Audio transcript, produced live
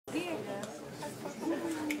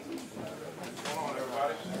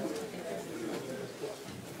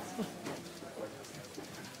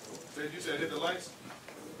You said hit the lights?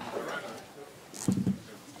 All right.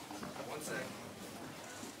 1 second.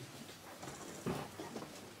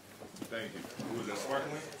 Thank you. Who was that,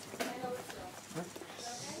 sparkling?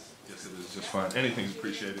 Yes, it is just fine. Anything's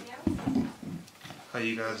appreciated. How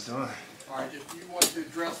you guys doing? All right, if you want to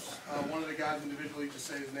address one of the guys individually, just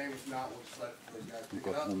say his name. If not, we'll just let those guys pick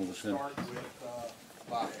it up. We'll start with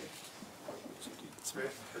Vahe.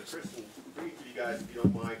 Chris, and briefly, you guys, if you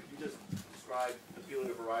don't mind, could you just describe the feeling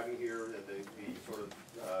of arriving here and the sort of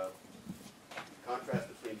contrast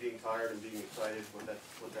between being tired and being excited, what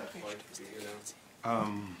that's like to be here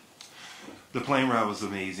now? The plane ride was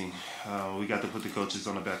amazing. We got to put the coaches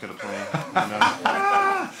on the back of the plane,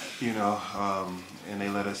 and they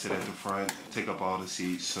let us sit at the front, take up all the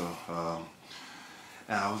seats. So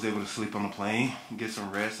and I was able to sleep on the plane, get some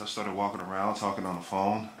rest. I started walking around, talking on the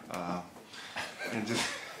phone, and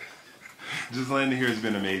just landing here has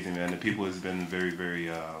been amazing, man. The people has been very, very,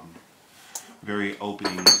 very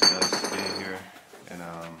opening to us being here, and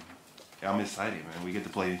I'm excited, man. We get to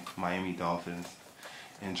play Miami Dolphins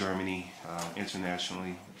in Germany,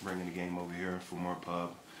 internationally, bringing the game over here for more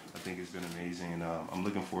pub. I think it's been amazing, and I'm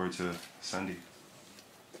looking forward to Sunday.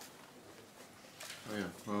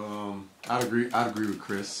 Oh, yeah. I'd agree with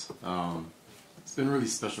Chris. It's been really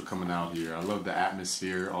special coming out here. I love the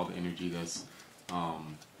atmosphere, all the energy that's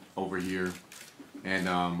over here,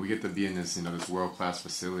 and we get to be in this, this world-class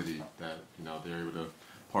facility that they're able to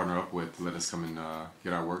partner up with to let us come and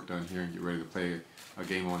get our work done here and get ready to play a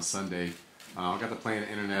game on Sunday. I got to play an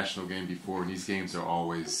international game before, and these games are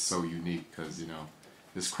always so unique because,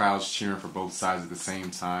 this crowd's cheering for both sides at the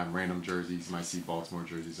same time. Random jerseys, you might see Baltimore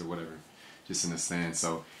jerseys or whatever, just in the stands.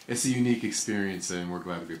 So it's a unique experience, and we're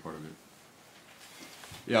glad to be a part of it.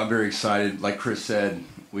 Yeah, I'm very excited. Like Chris said,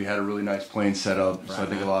 we had a really nice plane set up, so I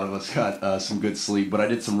think a lot of us got some good sleep. But I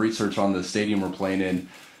did some research on the stadium we're playing in.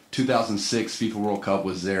 2006 FIFA World Cup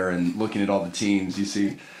was there, and looking at all the teams, you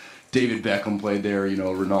see David Beckham played there,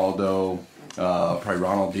 Ronaldo, probably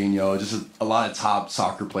Ronaldinho, just a lot of top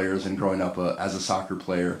soccer players, and growing up as a soccer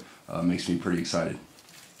player makes me pretty excited.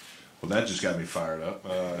 Well, that just got me fired up.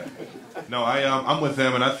 No, I'm with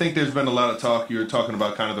them, and I think there's been a lot of talk. You're talking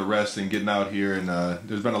about kind of the rest and getting out here, and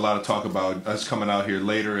there's been a lot of talk about us coming out here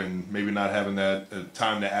later and maybe not having that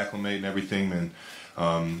time to acclimate and everything. And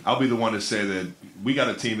I'll be the one to say that we got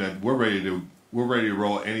a team that we're ready to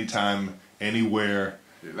roll anytime, anywhere,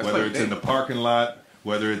 whether it's in the parking lot,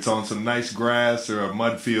 whether it's on some nice grass or a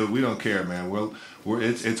mud field. We don't care, man.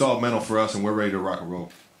 It's all mental for us, and we're ready to rock and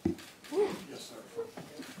roll. Yes, sir.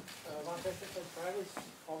 One question for Travis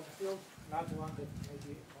on the field, not the one that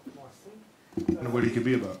maybe more seen. I don't know what he could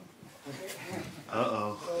be about.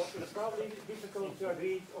 So it's probably difficult to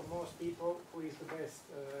agree on most people who is the best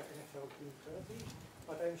NFL team currently,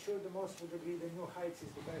 but I'm sure the most would agree that New Heights is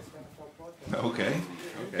the best NFL podcast. Okay.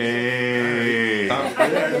 Hey.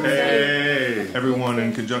 Hey. Everyone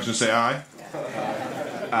in conjunction say aye.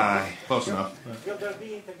 Aye. Close enough. Will there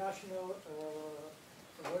be international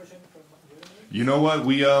version from Germany? You know what?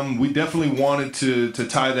 We definitely wanted to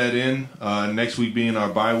tie that in. Next week being our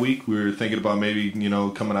bye week, we were thinking about maybe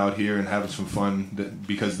coming out here and having some fun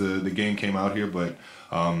because the game came out here. But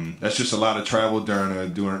that's just a lot of travel during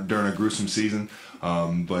a gruesome season.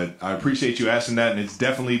 But I appreciate you asking that, and it's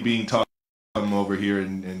definitely being talked. Come over here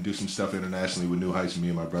and do some stuff internationally with New Heights, me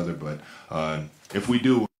and my brother. But if we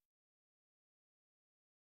do,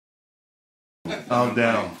 I'm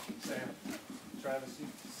down. Sam, Travis, you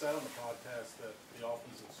said on the podcast that the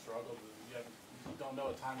offense has struggled. You don't know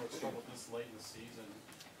a time where it struggled this late in the season.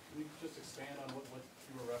 Can you just expand on what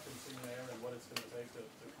you were referencing there and what it's going to take to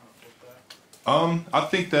kind of flip that? I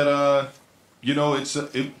think that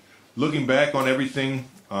looking back on everything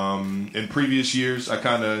in previous years, I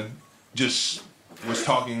kind of just was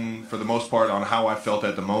talking for the most part on how I felt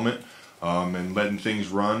at the moment and letting things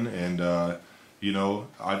run. And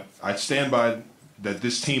I stand by that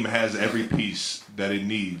this team has every piece that it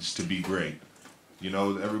needs to be great.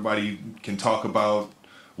 Everybody can talk about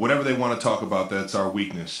whatever they want to talk about. That's our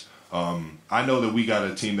weakness. I know that we got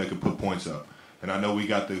a team that can put points up, and I know we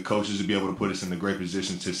got the coaches to be able to put us in a great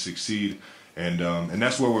position to succeed. And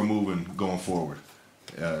that's where we're moving going forward.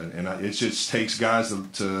 It just takes guys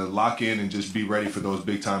to lock in and just be ready for those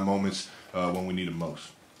big time moments when we need them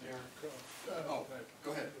most.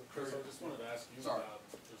 Go ahead. Chris, I just wanted to ask you about,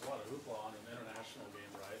 there's a lot of hoopla on an international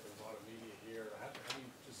game, right? There's a lot of media here. How do you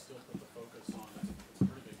just still put the focus on it? It's a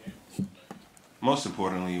pretty big game. Most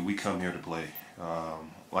importantly, we come here to play.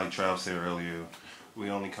 Like Travis said earlier, we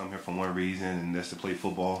only come here for one reason, and that's to play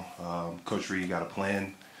football. Coach Reid got a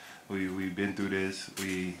plan. We've been through this.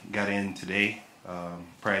 We got in today,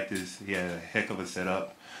 practice. He had a heck of a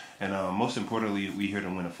setup, And most importantly, we're here to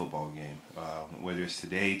win a football game, whether it's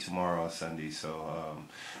today, tomorrow, or Sunday. So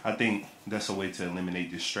I think that's a way to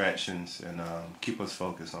eliminate distractions and keep us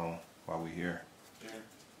focused on why we're here.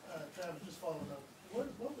 Travis, just following up, what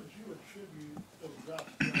would you attribute those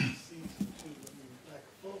drops during the season to? I mean, lack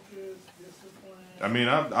of focus, discipline? I mean,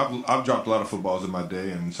 I've dropped a lot of footballs in my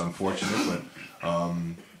day, and it's unfortunate, but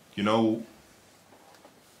you know,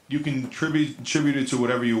 you can attribute it to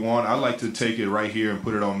whatever you want. I like to take it right here and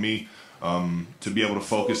put it on me to be able to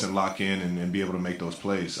focus and lock in and be able to make those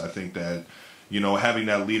plays. I think that, you know, having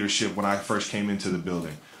that leadership when I first came into the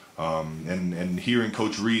building, and hearing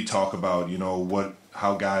Coach Reid talk about, you know,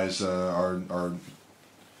 how guys are,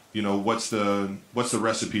 you know, what's the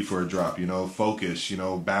recipe for a drop? You know, focus, you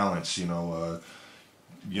know, balance, you know,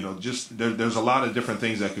 just there's a lot of different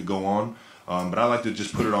things that could go on. But I like to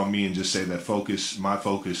just put it on me and just say that my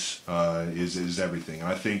focus is everything. And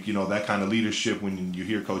I think, you know, that kind of leadership, when you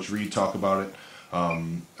hear Coach Reid talk about it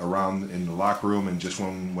around in the locker room, and just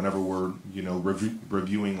whenever we're, you know,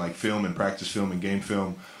 reviewing like film and practice film and game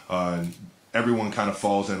film, everyone kind of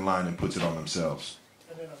falls in line and puts it on themselves.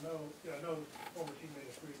 And then I know former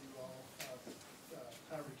teammate of you all,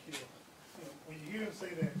 Tyreek Hill. You know, when you hear him say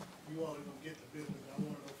that you all are going to get the business, I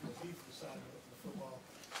want to know from the defensive side of the football,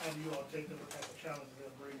 how do you all take them as a challenge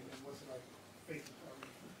they're bringing, and what's it like facing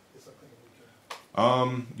Tyreek this upcoming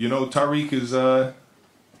weekend? You know, Tyreek is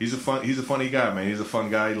he's a funny guy, man. He's a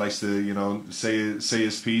fun guy. He likes to, you know, say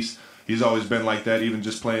his piece. He's always been like that, even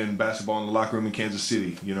just playing basketball in the locker room in Kansas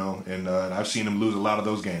City, you know. And I've seen him lose a lot of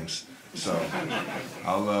those games. So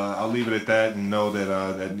I'll leave it at that, and know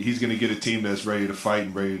that he's going to get a team that's ready to fight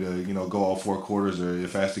and ready to, you know, go all 4 quarters, or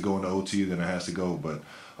if it has to go into OT, then it has to go. But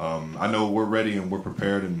I know we're ready and we're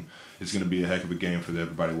prepared, and it's going to be a heck of a game for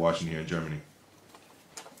everybody watching here in Germany.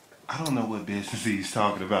 I don't know what business he's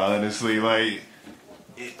talking about, honestly. Like,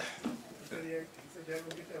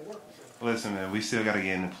 listen, man, we still got to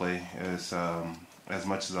get into play. As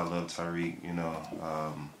much as I love Tyreek, you know,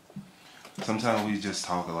 sometimes we just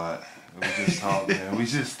talk a lot. We just talk, man. We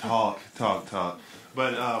just talk.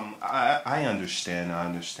 But I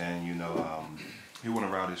understand. You know, he want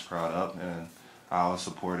to rile his crowd up, and I'll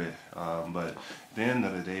support it. But at the end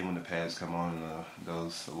of the day, when the pads come on and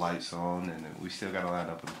those lights on, and we still got to line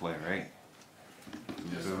up and play, right?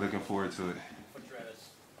 So looking forward to it. For Travis,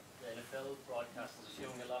 the NFL broadcasters are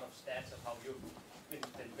showing a lot of stats of how you've been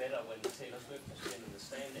better when Taylor Swift has been in the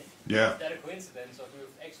standing. Yeah. Is that a coincidence, or do you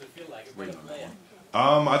actually feel like a better player?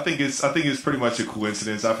 I think it's pretty much a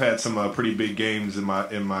coincidence. I've had some pretty big games in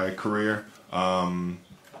my career.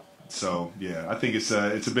 So yeah, I think it's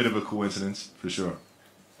a bit of a coincidence for sure.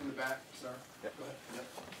 In the back, sir. Yep. Go ahead.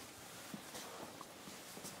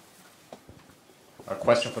 Yep. A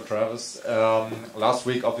question for Travis. Last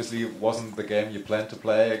week obviously wasn't the game you planned to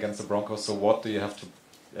play against the Broncos, so what do you have to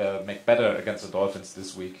make better against the Dolphins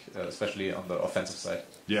this week, especially on the offensive side?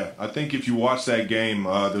 Yeah, I think if you watch that game,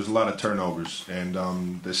 there's a lot of turnovers, and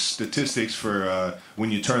the statistics for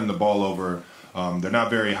when you turn the ball over, they're not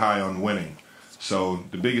very high on winning. So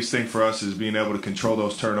the biggest thing for us is being able to control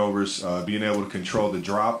those turnovers, being able to control the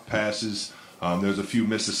drop passes. There's a few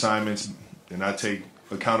missed assignments, and I take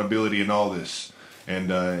accountability in all this.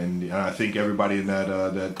 And I think everybody in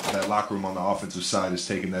that locker room on the offensive side is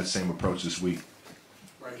taking that same approach this week.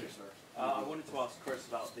 Right here, sir. I wanted to ask Chris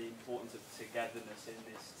about the importance of togetherness in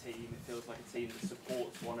this team. It feels like a team that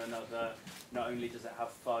supports one another. Not only does it have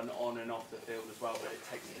fun on and off the field as well, but it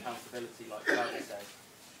takes accountability, like Travis said.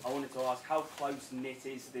 I wanted to ask, how close-knit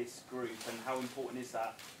is this group, and how important is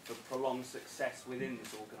that for prolonged success within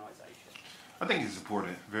this organisation? I think it's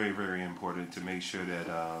important, very, very important, to make sure that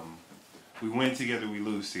we win together, we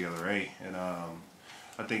lose together, right? And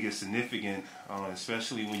I think it's significant,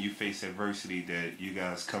 especially when you face adversity, that you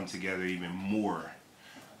guys come together even more,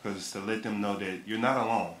 because to let them know that you're not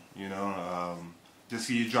alone, you know. Just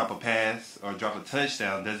because you drop a pass or drop a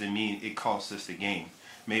touchdown doesn't mean it costs us the game.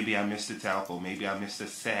 Maybe I missed a tackle, maybe I missed a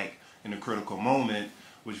sack in a critical moment,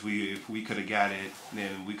 which if we could have got it,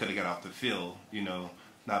 then we could have got off the field, you know,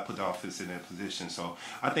 not put the offense in that position. So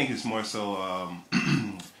I think it's more so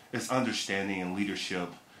it's understanding and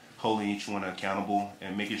leadership, holding each one accountable,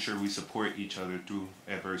 and making sure we support each other through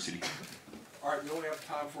adversity. All right, we only have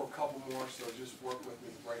time for a couple more, so just work with me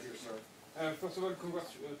right here, sir. First of all,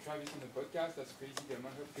 congrats Travis on the podcast. That's crazy, the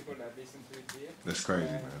amount of people that listen to it here. That's crazy,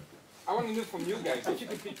 man. I want to know from you guys, if you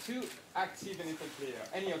could pick 2 active NFL players,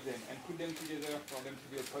 any of them, and put them together for them to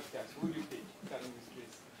do a podcast, who would you pick? Starting with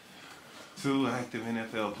Chris. 2 active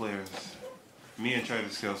NFL players. Me and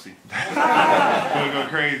Travis Kelce. Gonna go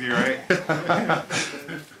crazy, right?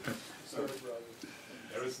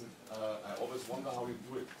 Harrison, I always wonder how you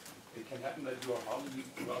do it. your heart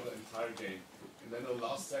throughout the entire game, and then the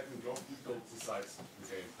last second your feet go decides the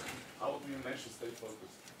game. How do you manage to stay focused?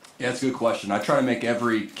 Yeah, that's a good question. I try to make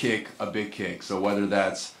every kick a big kick. So whether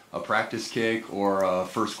that's a practice kick or a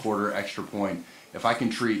first quarter extra point, if I can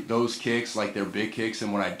treat those kicks like they're big kicks,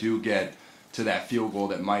 and when I do get to that field goal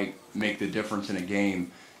that might make the difference in a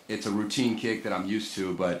game, it's a routine kick that I'm used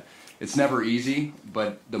to, but it's never easy.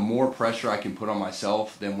 But the more pressure I can put on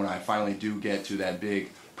myself, then when I finally do get to that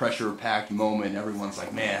big pressure-packed moment, everyone's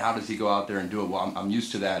like, man, how does he go out there and do it? Well, I'm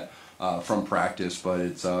used to that from practice, but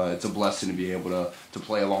it's a blessing to be able to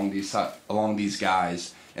play along these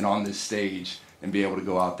guys and on this stage and be able to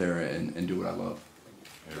go out there and do what I love.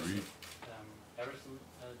 Harrison,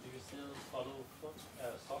 do you still follow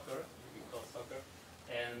soccer? You call soccer,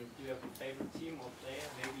 and do you have a favorite team or player,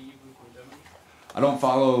 maybe even from Germany? I don't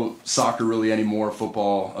follow soccer really anymore.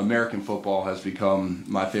 Football, American football has become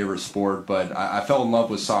my favorite sport, but I fell in love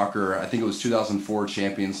with soccer. I think it was 2004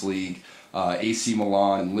 Champions League, AC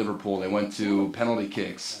Milan and Liverpool. They went to penalty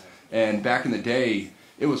kicks. And back in the day,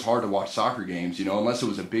 it was hard to watch soccer games, you know, unless it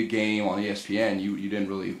was a big game on ESPN, you didn't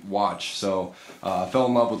really watch. So I fell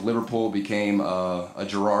in love with Liverpool, became a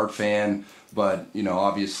Gerrard fan. But, you know,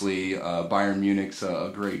 obviously Bayern Munich's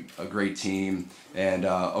a great team. And,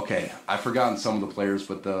 okay, I've forgotten some of the players,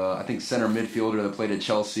 but I think center midfielder that played at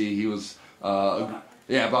Chelsea, he was,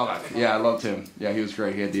 yeah, Babak. Yeah, I loved him. Yeah, he was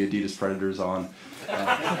great. He had the Adidas Predators on.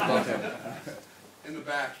 Loved him. In the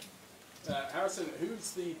back. Harrison,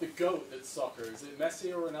 who's the GOAT at soccer? Is it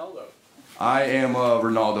Messi or Ronaldo? I am a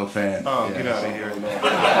Ronaldo fan. Oh, yeah, get out of here. Get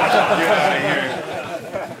out of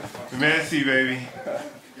here. Messi, baby.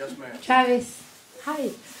 Yes, ma'am. Travis,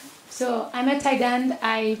 hi. So I'm a tight end.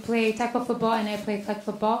 I play tackle football and I play flag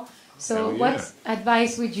football. So what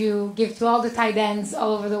advice would you give to all the tight ends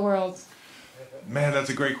all over the world? Man, that's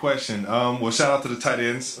a great question. Well, shout out to the tight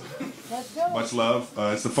ends. Let's go. Much love.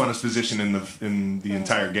 It's the funnest position in the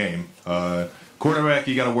entire game. Quarterback,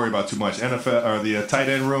 you got to worry about too much. NFL or the tight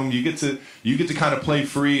end room, you get to kind of play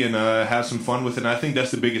free and have some fun with it. And I think that's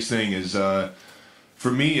the biggest thing. Is for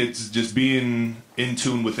me, it's just being in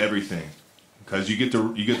tune with everything, because you get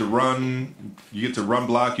to run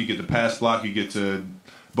block, you get to pass block, you get to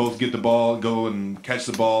both get the ball, go and catch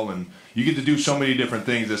the ball, and you get to do so many different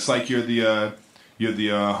things. It's like you're the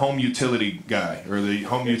home utility guy or the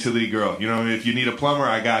home utility girl. You know, if you need a plumber,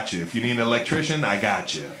 I got you. If you need an electrician, I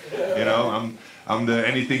got you. You know, I'm the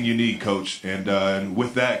anything you need coach. And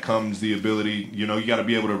with that comes the ability, you know, you got to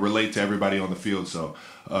be able to relate to everybody on the field. So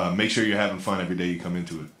make sure you're having fun every day you come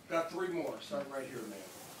into it. Got three more. Start right here, man.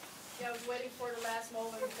 Yeah, I was waiting for the last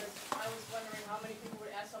moment because I was wondering how many people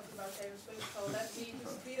would ask something about Taylor Swift. So let me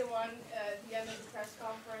just be the one at the end of the press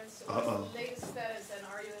conference. What's the latest status and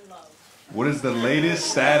are you in love? What is the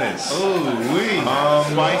latest status? Oh,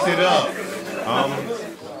 spice it up.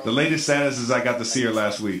 The latest status is I got to see her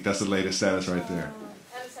last week. That's the latest status right there.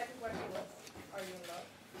 And the second question was, are you in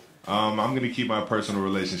love? I'm going to keep my personal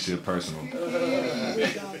relationship personal. I'll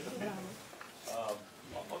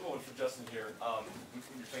go in for Justin here.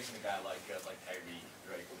 When you're facing a guy like Tyree,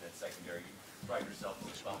 right, in that secondary, you pride yourself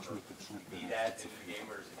as a bumper. Do you need that in the game,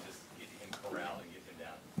 or is it just get him corral and get him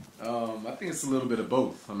down? I think it's a little bit of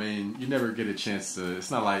both. I mean, you never get a chance to. It's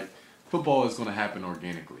not like football is going to happen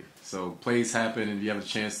organically. So plays happen, and if you have a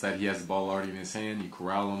chance that he has the ball already in his hand, you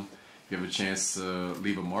corral him. If you have a chance to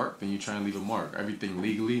leave a mark, then you try and leave a mark. Everything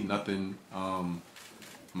legally, nothing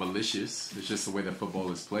malicious. It's just the way that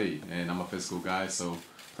football is played. And I'm a physical guy, so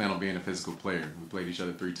plan on being a physical player. We played each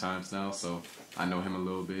other 3 times now, so I know him a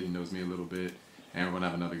little bit. He knows me a little bit, and we're going to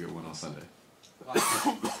have another good one on Sunday. You guys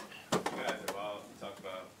talked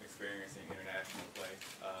about experiencing international play.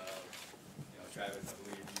 You know, Travis, I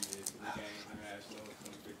believe you did 3 games international in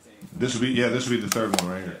 2015. This will be the third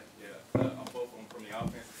one right here. Yeah. On both from the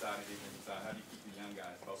offensive side and defensive side, how do you keep these young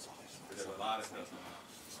guys focused? Because there's a lot of stuff going on.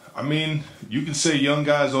 I mean, you can say young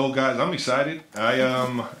guys, old guys. I'm excited.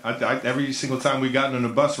 I every single time we've gotten on a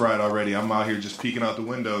bus ride already, I'm out here just peeking out the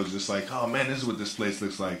windows, just like, oh man, this is what this place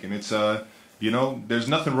looks like. And it's you know, there's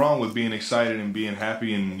nothing wrong with being excited and being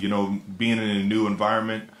happy and, you know, being in a new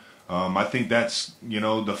environment. I think that's, you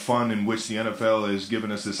know, the fun in which the NFL is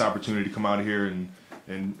giving us this opportunity to come out here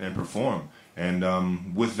and perform.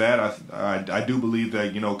 And with that, I do believe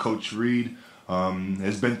that, you know, Coach Reid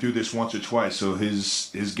has been through this once or twice. So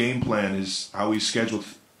his game plan is how he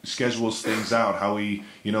schedules things out, how he,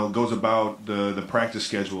 you know, goes about the practice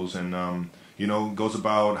schedules and, you know, goes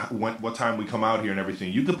about what time we come out here and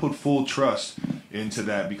everything. You can put full trust into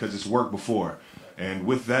that because it's worked before. And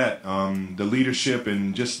with that, the leadership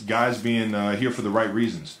and just guys being here for the right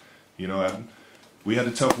reasons. You know, we had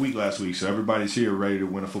a tough week last week, so everybody's here ready to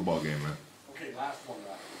win a football game, man. Okay,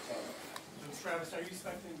 So Travis, are you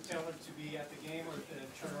expecting Taylor to be at the game or to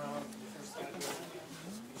turn around first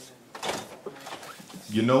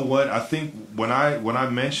You know what? I think when I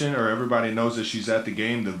mention, or everybody knows that she's at the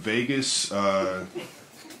game, the Vegas, you know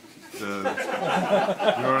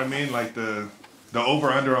what I mean? Like the over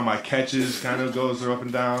under on my catches kind of goes up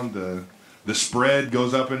and down. The spread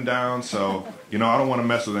goes up and down. So you know I don't want to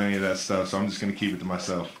mess with any of that stuff. So I'm just gonna keep it to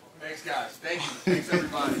myself. Thanks, guys. Thank you. Thanks,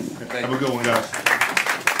 everybody. Have a good one, guys.